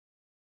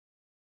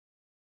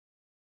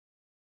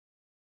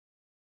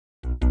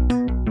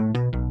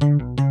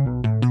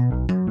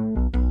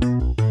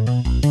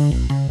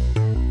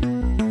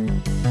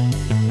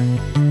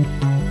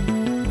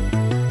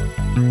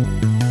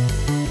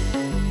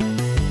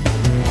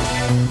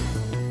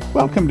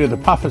Welcome to the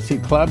Prophecy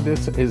Club.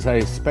 This is a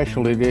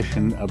special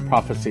edition of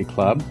Prophecy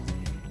Club.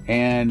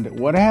 And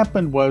what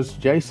happened was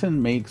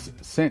Jason Meeks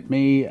sent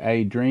me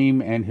a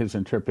dream and his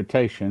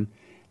interpretation.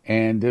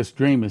 And this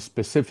dream is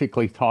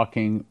specifically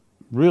talking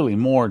really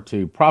more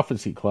to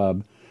Prophecy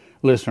Club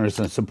listeners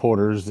and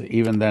supporters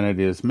even than it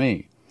is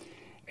me.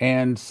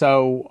 And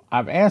so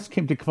I've asked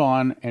him to come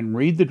on and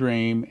read the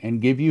dream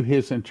and give you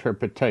his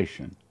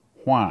interpretation.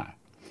 Why?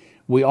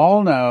 We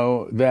all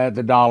know that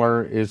the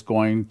dollar is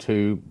going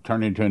to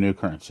turn into a new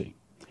currency.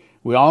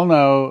 We all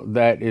know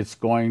that it's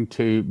going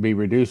to be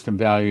reduced in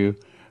value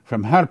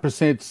from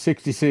 100%,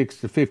 66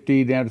 to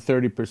 50, down to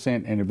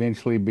 30%, and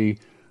eventually be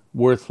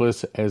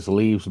worthless as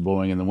leaves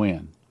blowing in the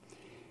wind.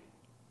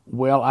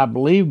 Well, I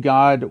believe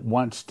God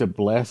wants to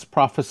bless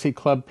Prophecy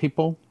Club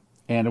people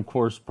and, of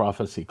course,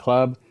 Prophecy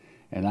Club.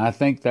 And I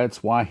think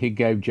that's why he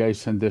gave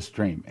Jason this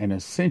dream. And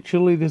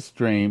essentially this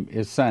dream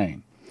is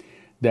saying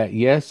that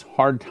yes,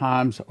 hard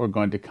times are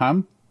going to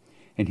come,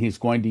 and he's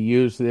going to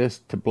use this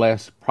to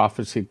bless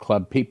Prophecy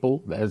Club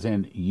people, as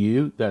in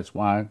you. That's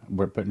why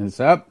we're putting this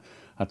up.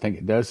 I think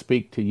it does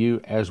speak to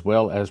you as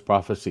well as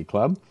Prophecy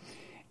Club.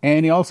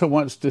 And he also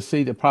wants to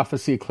see the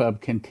Prophecy Club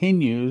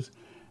continues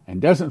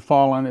and doesn't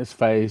fall on its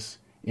face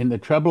in the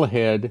trouble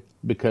ahead,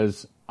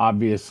 because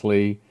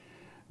obviously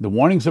the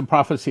warnings of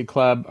Prophecy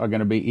Club are going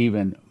to be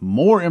even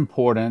more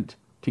important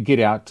to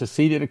get out to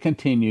see that it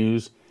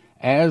continues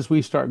as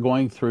we start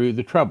going through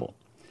the trouble.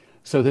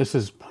 So this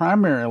is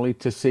primarily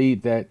to see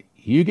that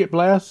you get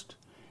blessed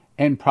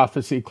and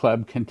Prophecy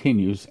Club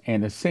continues.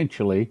 And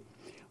essentially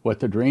what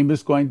the dream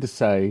is going to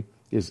say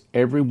is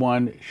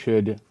everyone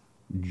should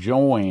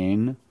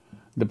join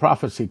the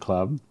Prophecy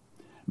Club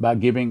by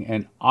giving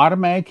an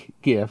automatic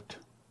gift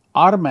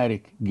of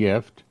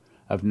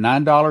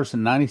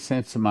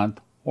 $9.90 a month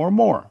or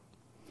more.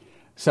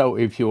 So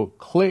if you'll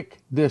click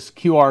this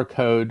QR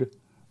code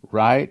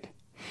right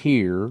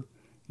here,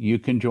 you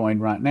can join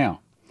right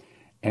now.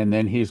 And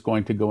then he's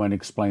going to go and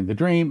explain the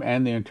dream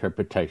and the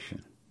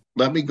interpretation.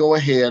 Let me go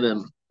ahead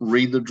and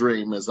read the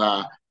dream as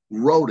I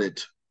wrote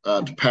it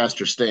to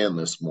Pastor Stan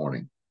this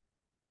morning.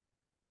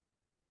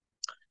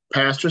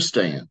 Pastor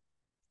Stan,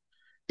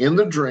 in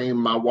the dream,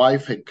 my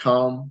wife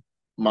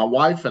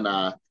and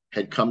I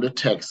had come to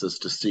Texas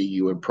to see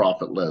you and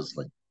Prophet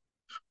Leslie.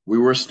 We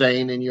were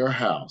staying in your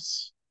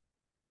house.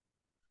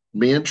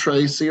 Me and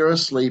Tracy are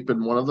asleep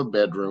in one of the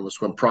bedrooms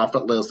when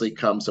Prophet Leslie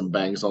comes and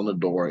bangs on the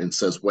door and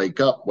says, wake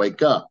up,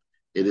 wake up.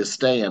 It is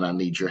Stan. I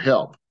need your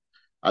help.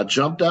 I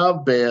jumped out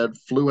of bed,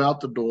 flew out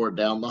the door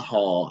down the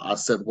hall. I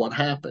said, what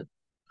happened?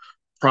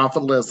 Prophet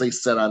Leslie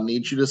said, I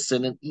need you to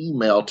send an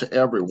email to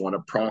everyone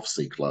at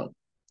Prophecy Club.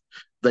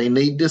 They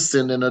need to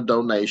send in a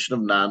donation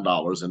of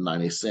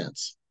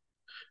 $9.90.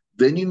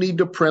 Then you need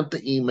to print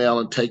the email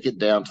and take it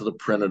down to the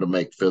printer to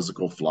make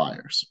physical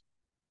flyers.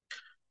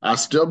 I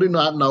still do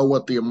not know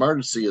what the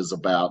emergency is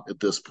about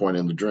at this point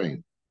in the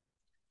dream.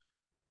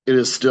 It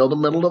is still the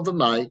middle of the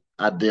night.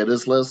 I did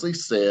as Leslie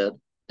said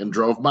and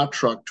drove my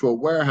truck to a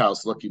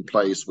warehouse-looking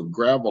place with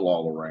gravel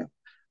all around.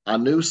 I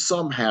knew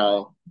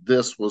somehow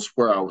this was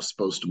where I was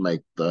supposed to make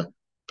the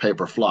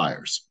paper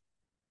flyers.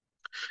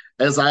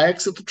 As I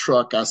exit the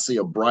truck, I see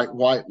a bright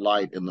white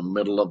light in the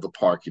middle of the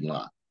parking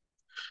lot.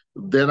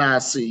 Then I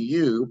see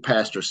you,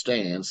 Pastor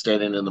Stan,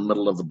 standing in the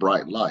middle of the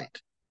bright light.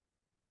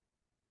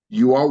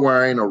 You are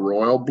wearing a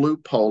royal blue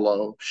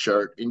polo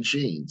shirt and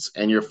jeans,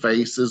 and your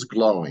face is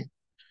glowing.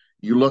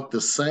 You look the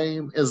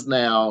same as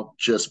now,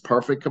 just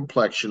perfect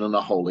complexion and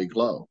a holy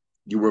glow.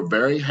 You were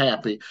very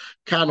happy,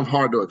 kind of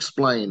hard to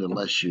explain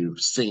unless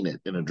you've seen it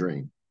in a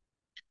dream.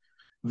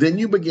 Then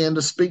you began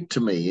to speak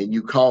to me, and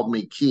you called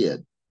me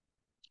kid,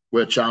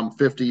 which I'm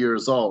 50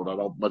 years old. I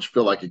don't much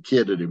feel like a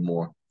kid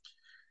anymore.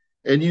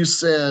 And you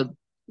said,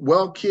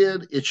 well,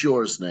 kid, it's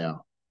yours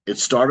now. It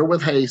started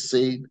with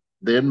Hayseed,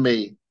 then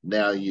me,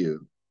 now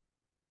you.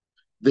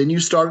 Then you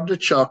started to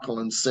chuckle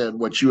and said,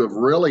 what you have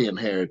really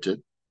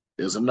inherited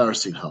is a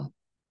nursing home.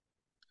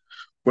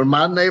 When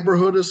my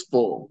neighborhood is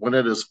full, when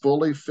it is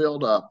fully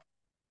filled up,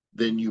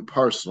 then you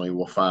personally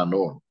will find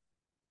oil.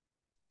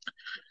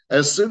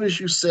 As soon as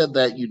you said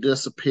that, you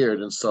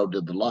disappeared, and so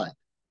did the light.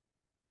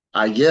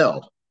 I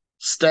yelled,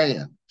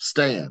 Stan,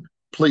 Stan,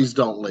 please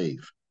don't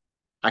leave.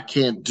 I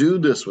can't do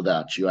this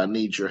without you. I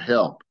need your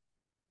help.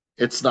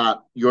 It's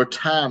not your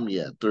time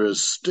yet. There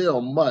is still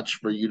much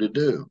for you to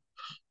do.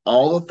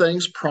 All the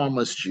things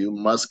promised you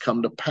must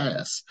come to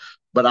pass.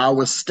 But I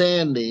was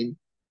standing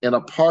in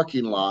a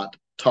parking lot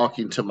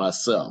talking to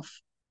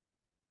myself.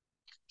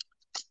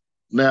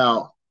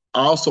 Now,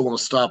 I also want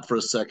to stop for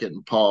a second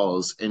and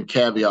pause and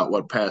caveat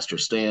what Pastor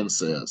Stan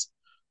says.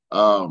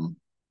 We're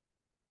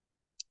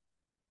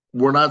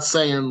not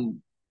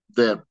saying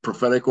that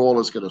prophetic oil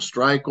is going to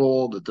strike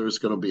oil, that there's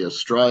going to be a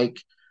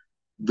strike.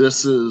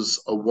 This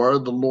is a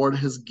word the Lord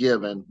has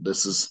given.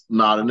 This is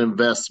not an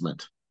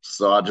investment.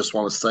 So I just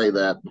want to say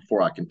that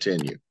before I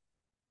continue.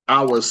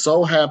 I was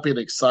so happy and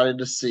excited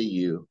to see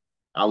you.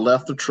 I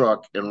left the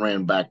truck and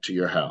ran back to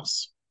your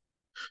house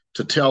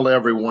to tell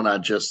everyone I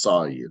just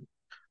saw you.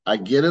 I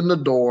get in the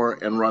door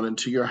and run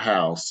into your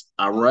house.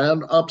 I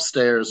ran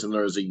upstairs and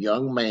there's a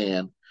young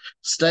man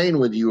staying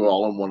with you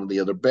all in one of the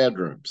other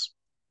bedrooms.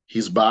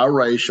 He's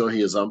biracial.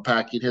 He is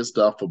unpacking his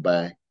duffel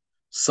bag.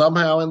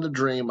 Somehow in the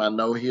dream, I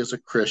know he is a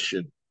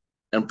Christian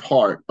and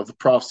part of the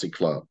Prophecy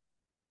Club.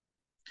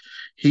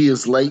 He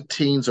is late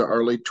teens or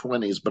early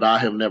 20s, but I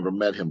have never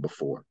met him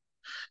before.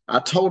 I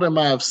told him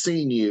I have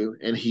seen you,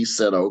 and he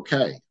said,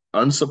 okay,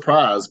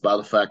 unsurprised by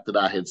the fact that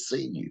I had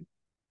seen you.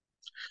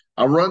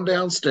 I run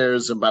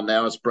downstairs, and by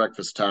now it's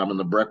breakfast time, and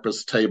the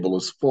breakfast table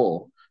is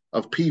full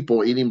of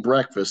people eating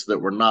breakfast that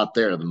were not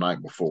there the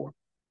night before.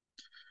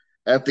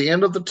 At the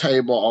end of the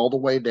table, all the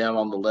way down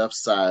on the left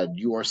side,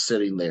 you are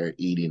sitting there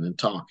eating and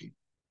talking.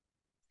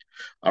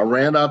 I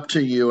ran up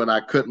to you, and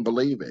I couldn't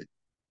believe it.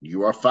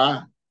 You are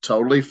fine,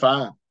 totally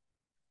fine.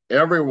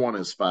 Everyone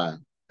is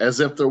fine, as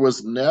if there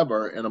was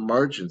never an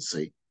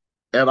emergency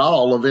at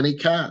all of any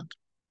kind.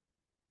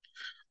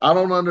 I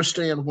don't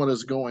understand what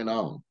is going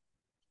on.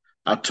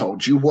 I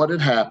told you what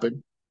had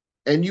happened,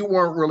 and you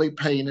weren't really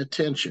paying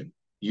attention,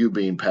 you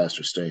being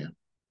Pastor Stan,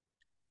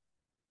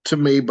 to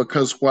me,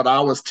 because what I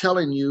was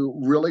telling you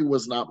really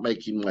was not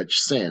making much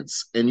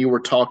sense, and you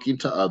were talking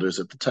to others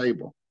at the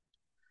table.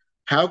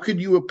 How could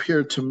you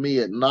appear to me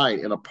at night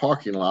in a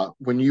parking lot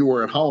when you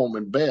were at home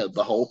in bed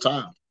the whole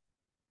time?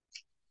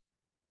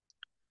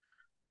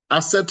 I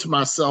said to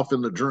myself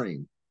in the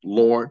dream,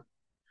 Lord,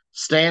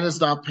 Stan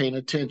is not paying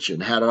attention.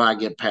 How do I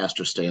get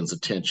Pastor Stan's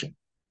attention?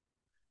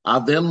 I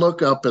then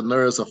look up and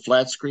there is a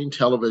flat screen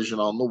television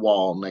on the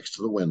wall next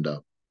to the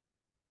window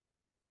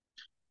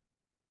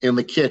in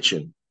the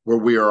kitchen where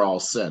we are all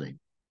sitting.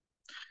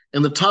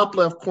 In the top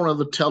left corner of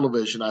the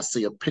television, I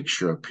see a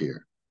picture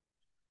appear.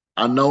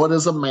 I know it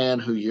is a man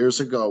who years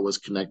ago was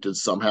connected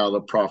somehow to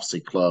the Prophecy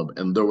Club,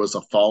 and there was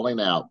a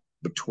falling out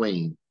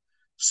between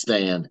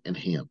Stan and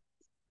him.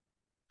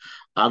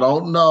 I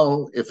don't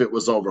know if it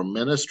was over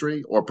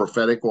ministry or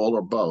prophetic oil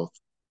or both.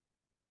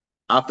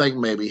 I think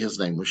maybe his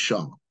name was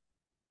Sean.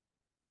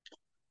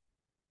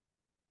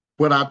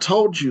 When I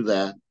told you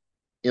that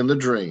in the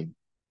dream,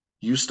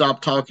 you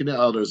stopped talking to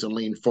others and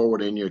leaned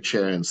forward in your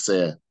chair and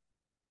said,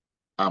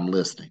 I'm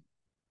listening.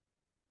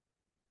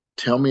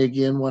 Tell me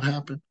again what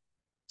happened.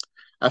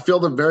 I feel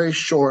that very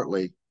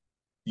shortly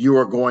you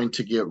are going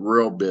to get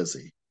real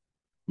busy,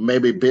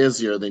 maybe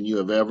busier than you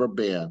have ever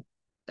been,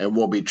 and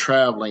will be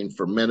traveling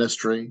for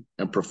ministry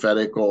and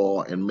prophetic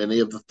oil and many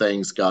of the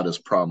things God has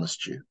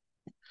promised you.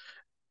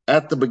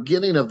 At the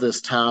beginning of this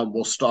time,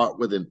 we'll start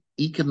with an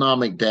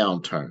economic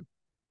downturn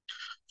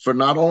for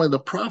not only the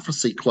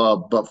Prophecy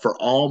Club, but for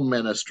all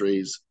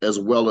ministries, as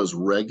well as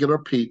regular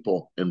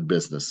people and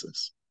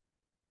businesses.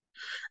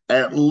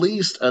 At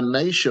least a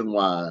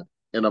nationwide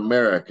in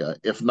America,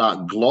 if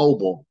not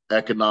global,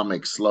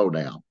 economic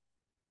slowdown.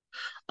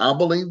 I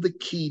believe the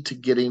key to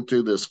getting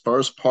through this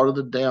first part of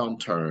the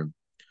downturn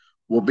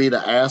will be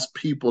to ask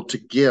people to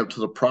give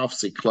to the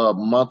Prophecy Club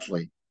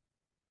monthly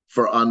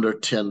for under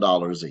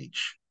 $10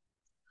 each.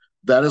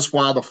 That is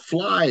why the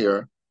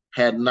flyer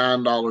had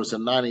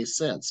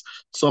 $9.90.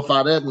 So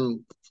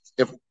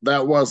if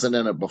that wasn't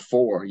in it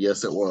before,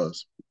 yes, it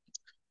was.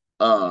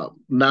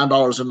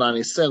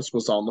 $9.90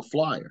 was on the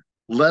flyer.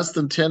 Less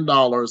than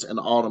 $10 in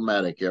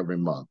automatic every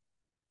month.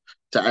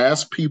 To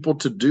ask people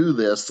to do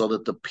this so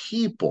that the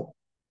people,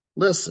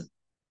 listen,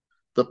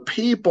 the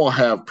people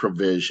have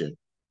provision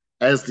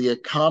as the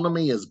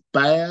economy is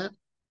bad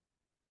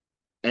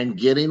and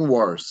getting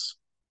worse,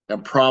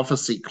 and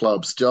Prophecy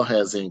Club still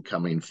has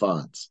incoming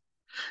funds.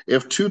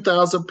 If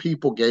 2,000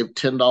 people gave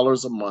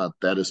 $10 a month,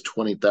 that is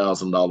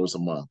 $20,000 a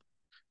month,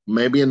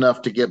 maybe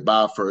enough to get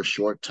by for a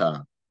short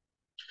time.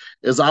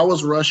 As I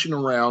was rushing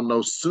around,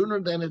 no sooner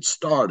than it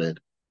started,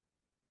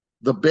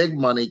 the big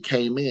money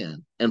came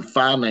in, and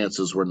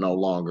finances were no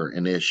longer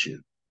an issue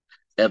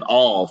at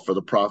all for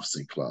the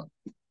Prophecy Club.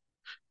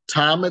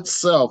 Time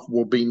itself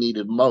will be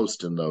needed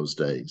most in those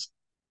days,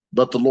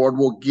 but the Lord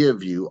will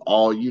give you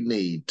all you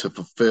need to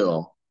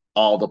fulfill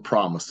all the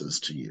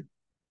promises to you.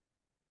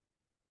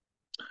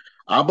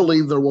 I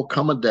believe there will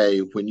come a day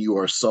when you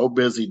are so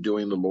busy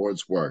doing the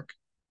Lord's work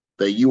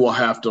that you will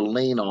have to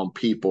lean on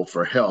people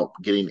for help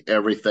getting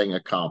everything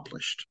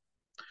accomplished.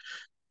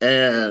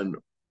 And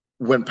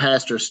when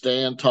Pastor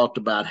Stan talked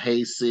about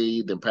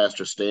hayseed, then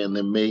Pastor Stan,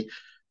 then me,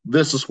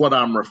 this is what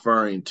I'm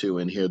referring to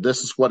in here.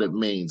 This is what it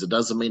means. It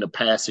doesn't mean a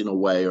passing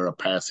away or a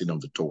passing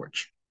of the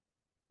torch,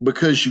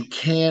 because you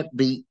can't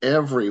be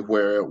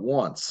everywhere at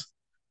once.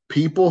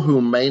 People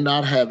who may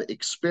not have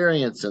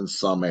experience in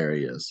some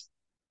areas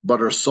but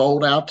are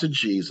sold out to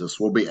Jesus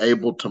will be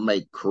able to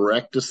make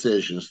correct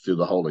decisions through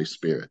the Holy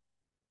Spirit.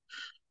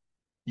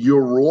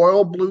 Your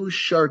royal blue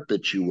shirt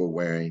that you were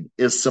wearing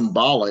is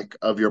symbolic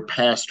of your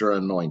pastor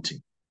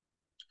anointing.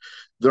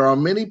 There are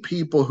many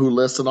people who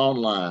listen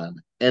online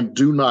and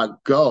do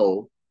not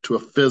go to a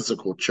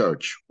physical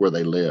church where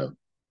they live.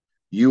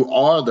 You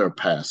are their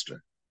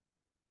pastor.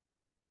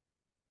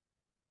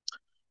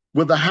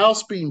 With the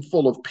house being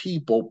full of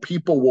people,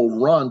 people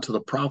will run to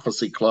the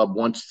Prophecy Club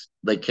once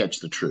they catch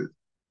the truth.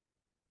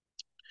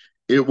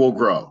 It will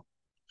grow.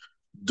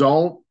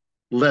 Don't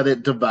let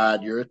it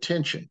divide your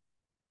attention.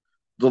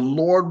 The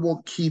Lord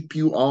will keep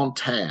you on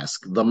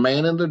task. The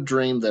man in the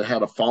dream that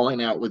had a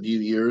falling out with you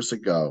years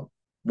ago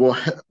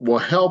will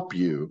help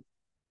you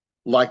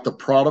like the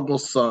prodigal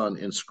son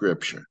in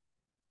Scripture.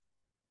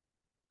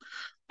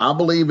 I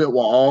believe it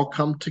will all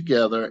come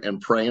together, and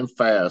pray and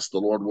fast. The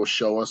Lord will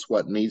show us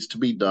what needs to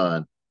be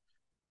done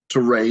to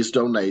raise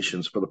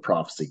donations for the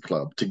Prophecy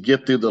Club to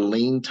get through the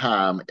lean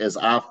time, as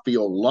I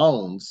feel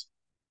loans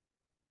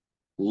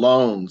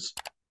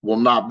will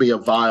not be a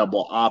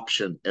viable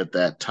option at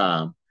that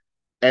time,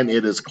 and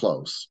it is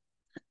close.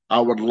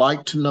 I would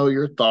like to know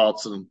your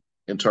thoughts and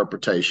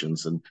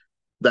interpretations, and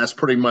that's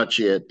pretty much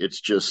it. It's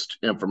just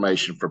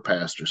information for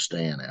Pastor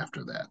Stan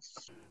after that.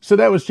 So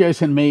that was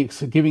Jason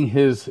Meeks giving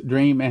his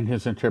dream and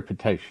his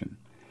interpretation.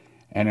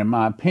 And in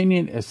my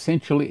opinion,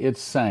 essentially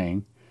it's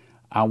saying,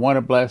 I want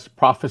to bless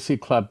Prophecy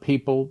Club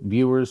people,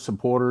 viewers,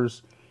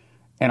 supporters,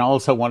 and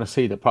also want to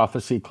see the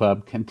Prophecy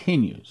Club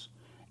continues.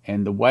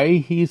 And the way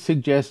he's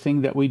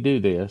suggesting that we do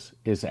this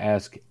is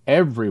ask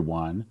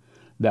everyone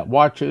that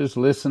watches,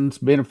 listens,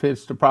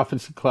 benefits the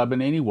Prophecy Club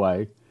in any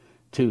way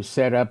to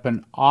set up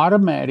an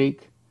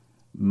automatic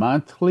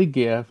monthly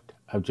gift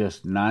of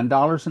just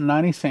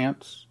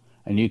 $9.90.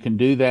 And you can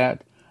do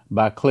that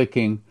by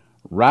clicking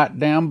right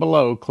down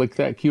below. Click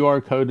that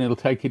QR code and it'll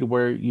take you to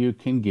where you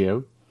can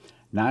give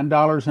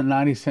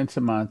 $9.90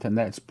 a month. And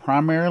that's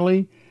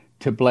primarily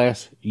to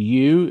bless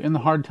you in the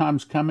hard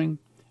times coming,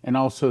 and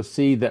also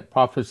see that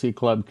Prophecy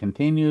Club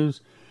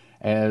continues.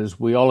 As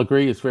we all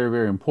agree, it's very,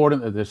 very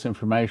important that this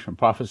information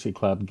Prophecy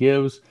Club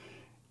gives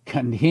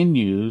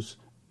continues,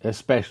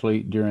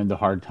 especially during the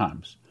hard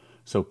times.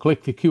 So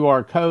click the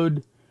QR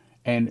code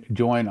and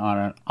join on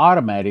an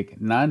automatic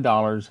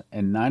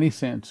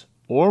 $9.90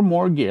 or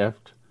more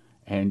gift.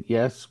 And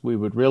yes, we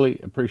would really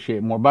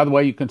appreciate more. By the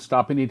way, you can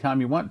stop anytime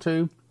you want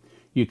to.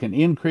 You can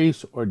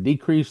increase or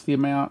decrease the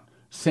amount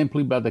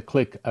simply by the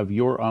click of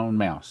your own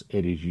mouse.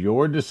 It is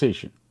your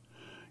decision.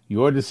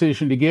 Your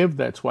decision to give,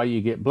 that's why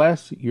you get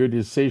blessed. Your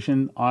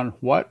decision on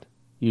what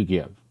you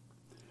give.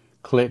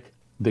 Click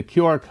the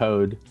QR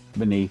code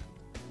beneath.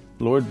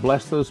 Lord,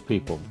 bless those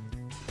people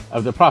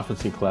of the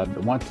Prophecy Club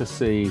that want to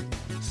see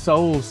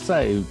souls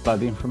saved by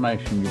the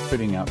information you're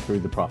putting out through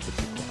the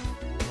Prophecy